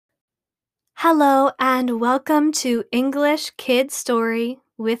Hello and welcome to English Kid Story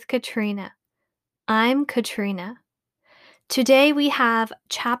with Katrina. I'm Katrina. Today we have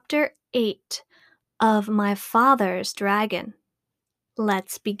Chapter 8 of My Father's Dragon.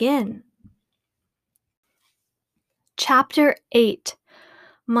 Let's begin. Chapter 8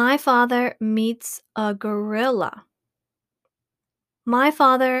 My Father Meets a Gorilla. My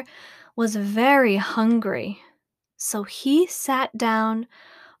father was very hungry, so he sat down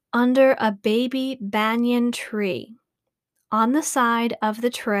under a baby banyan tree on the side of the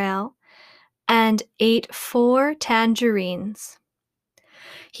trail and ate 4 tangerines.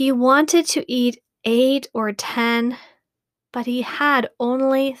 He wanted to eat 8 or 10, but he had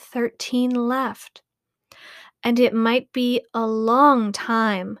only 13 left, and it might be a long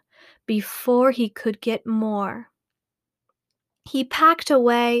time before he could get more. He packed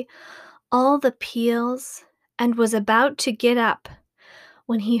away all the peels and was about to get up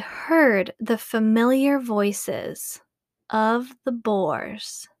when he heard the familiar voices of the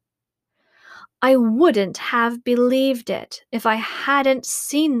boars. I wouldn't have believed it if I hadn't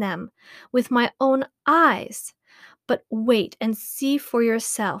seen them with my own eyes. But wait and see for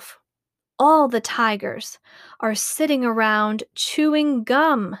yourself. All the tigers are sitting around chewing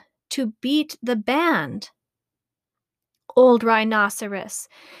gum to beat the band. Old Rhinoceros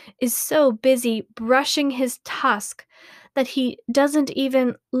is so busy brushing his tusk that he doesn't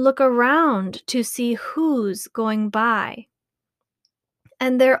even look around to see who's going by.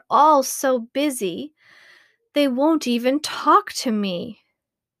 And they're all so busy they won't even talk to me.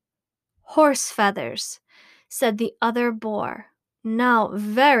 Horse feathers, said the other boar, now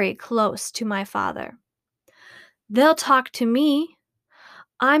very close to my father. They'll talk to me.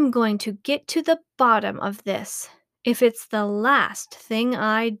 I'm going to get to the bottom of this, if it's the last thing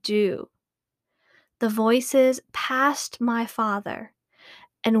I do. The voices passed my father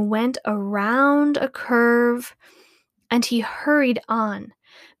and went around a curve, and he hurried on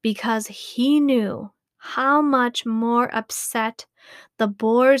because he knew how much more upset the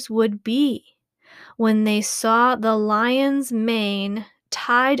boars would be when they saw the lion's mane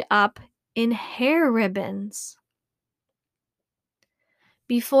tied up in hair ribbons.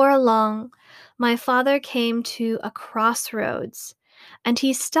 Before long, my father came to a crossroads, and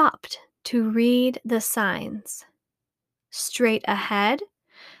he stopped to read the signs. Straight ahead,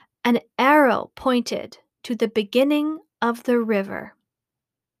 an arrow pointed to the beginning of the river.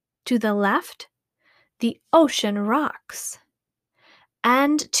 To the left, the ocean rocks.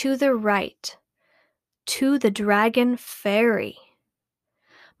 And to the right, to the Dragon Ferry.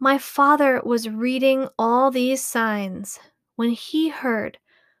 My father was reading all these signs when he heard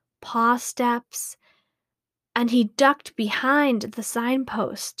paw steps, and he ducked behind the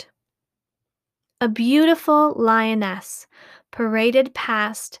signpost. A beautiful lioness paraded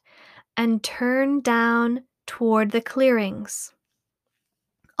past and turned down toward the clearings.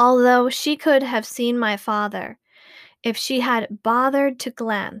 Although she could have seen my father if she had bothered to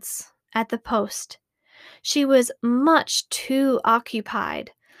glance at the post, she was much too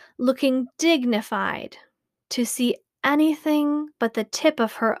occupied, looking dignified, to see anything but the tip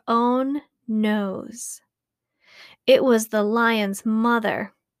of her own nose. It was the lion's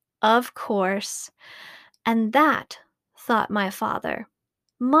mother, of course, and that, thought my father,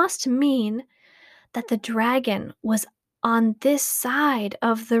 must mean that the dragon was on this side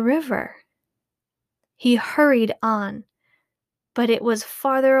of the river. He hurried on, but it was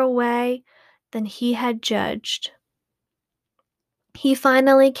farther away than he had judged. He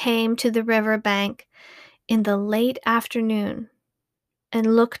finally came to the river bank in the late afternoon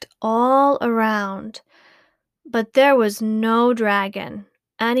and looked all around, but there was no dragon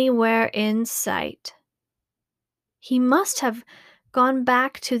anywhere in sight. He must have gone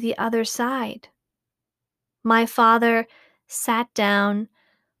back to the other side. My father sat down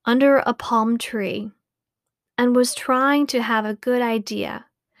under a palm tree and was trying to have a good idea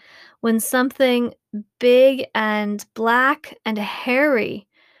when something big and black and hairy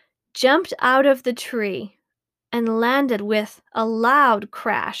jumped out of the tree and landed with a loud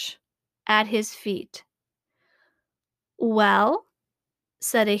crash at his feet. "Well?"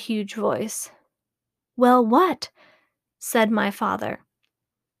 said a huge voice. "Well, what?" said my father,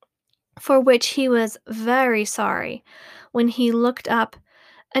 for which he was very sorry when he looked up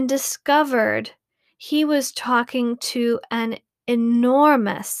and discovered he was talking to an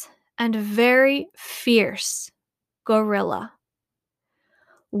enormous and very fierce gorilla.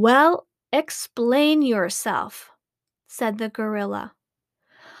 "Well, explain yourself," said the gorilla.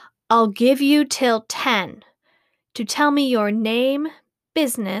 "I'll give you till 10 to tell me your name,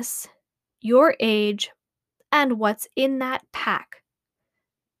 business, your age, and what's in that pack.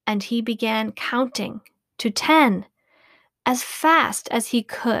 and he began counting to 10 as fast as he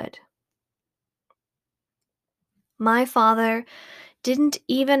could. My father didn't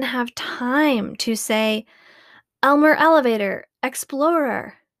even have time to say, "Elmer Elevator,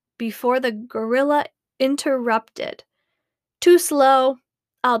 Explorer," before the gorilla interrupted. "Too slow.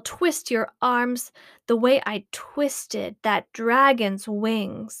 I'll twist your arms the way I twisted that dragon's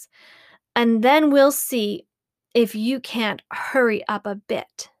wings, and then we'll see if you can't hurry up a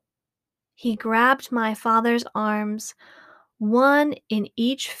bit." He grabbed my father's arms, one in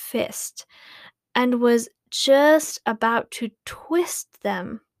each fist, and was just about to twist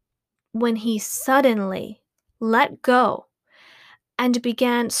them when he suddenly let go and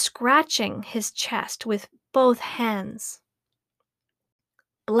began scratching his chest with both hands.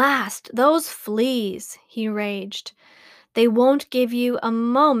 "Blast those fleas!" he raged. "They won't give you a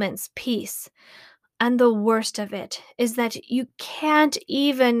moment's peace. And the worst of it is that you can't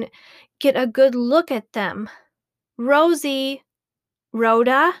even get a good look at them. Rosie,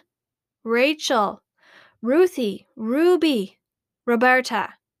 Rhoda, Rachel, Ruthie, Ruby,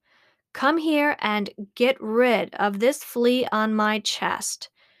 Roberta, come here and get rid of this flea on my chest.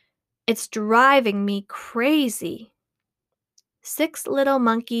 It's driving me crazy." 6 little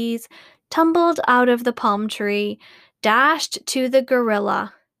monkeys tumbled out of the palm tree, dashed to the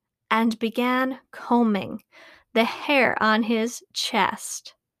gorilla, and began combing the hair on his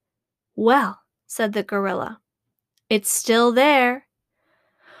chest. "Well," said the gorilla, "it's still there."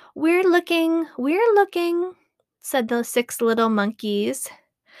 We're looking," said the 6 little monkeys.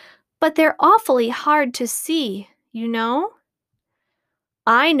 "But they're awfully hard to see, you know."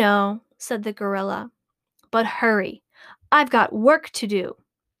 "I know," said the gorilla, "but hurry. I've got work to do."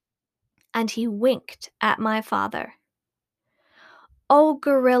 And he winked at my father. "Oh,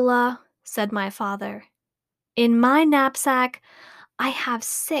 gorilla," said my father, "in my knapsack I have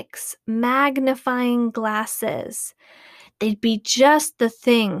 6 magnifying glasses. They'd be just the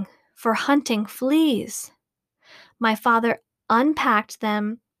thing for hunting fleas." My father unpacked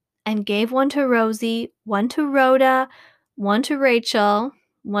them and gave one to Rosie, one to Rhoda, one to Rachel,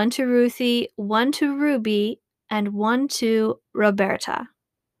 one to Ruthie, one to Ruby, and one to Roberta.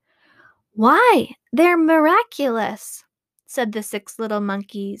 "Why, they're miraculous," said the 6 little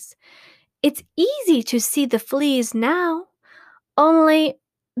monkeys. "It's easy to see the fleas now, only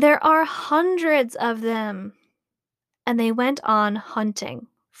there are hundreds of them." And they went on hunting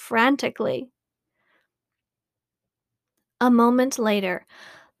frantically. A moment later,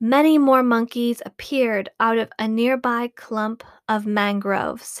 many more monkeys appeared out of a nearby clump of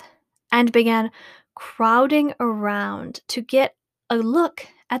mangroves and began crowding around to get a look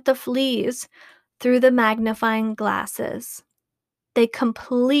at the fleas through the magnifying glasses. They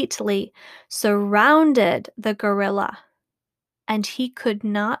completely surrounded the gorilla, and he could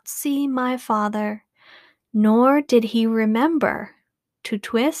not see my father, nor did he remember to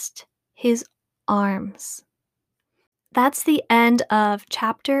twist his arms. That's the end of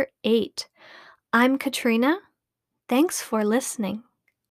chapter 8. I'm Katrina. Thanks for listening.